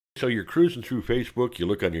So you're cruising through Facebook, you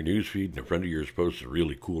look on your news feed, and a friend of yours posts a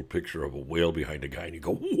really cool picture of a whale behind a guy, and you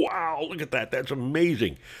go, wow, look at that, that's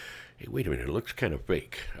amazing. Hey, wait a minute, it looks kind of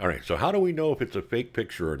fake. All right, so how do we know if it's a fake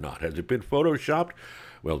picture or not? Has it been photoshopped?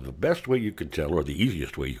 Well, the best way you can tell, or the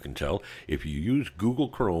easiest way you can tell, if you use Google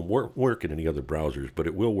Chrome, won't work in any other browsers, but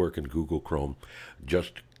it will work in Google Chrome.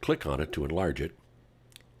 Just click on it to enlarge it,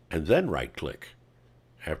 and then right click.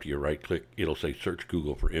 After you right click, it'll say search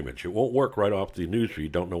Google for image. It won't work right off the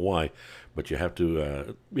newsfeed, don't know why, but you have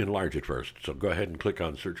to enlarge it first. So go ahead and click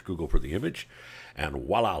on search Google for the image, and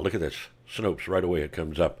voila, look at this. Snopes, right away it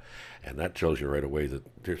comes up. And that tells you right away that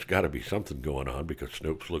there's got to be something going on because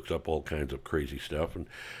Snopes looks up all kinds of crazy stuff and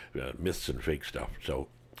myths and fake stuff. So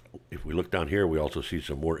if we look down here, we also see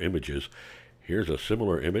some more images. Here's a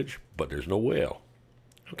similar image, but there's no whale.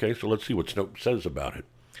 Okay, so let's see what Snopes says about it.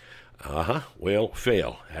 Whale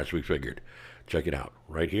fail, as we figured. Check it out.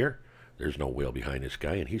 Right here, there's no whale behind this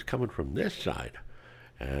guy, and he's coming from this side.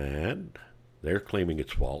 And they're claiming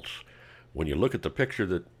it's false. When you look at the picture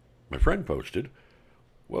that my friend posted,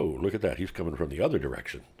 whoa, look at that. He's coming from the other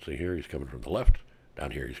direction. See here, he's coming from the left. Down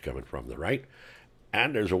here, he's coming from the right.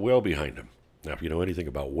 And there's a whale behind him. Now, if you know anything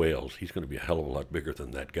about whales, he's going to be a hell of a lot bigger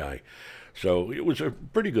than that guy. So it was a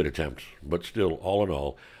pretty good attempt, but still, all in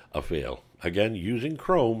all, a fail. Again, using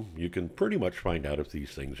Chrome, you can pretty much find out if these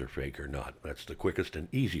things are fake or not. That's the quickest and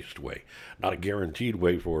easiest way. Not a guaranteed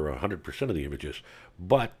way for 100% of the images,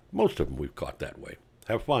 but most of them we've caught that way.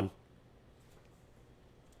 Have fun.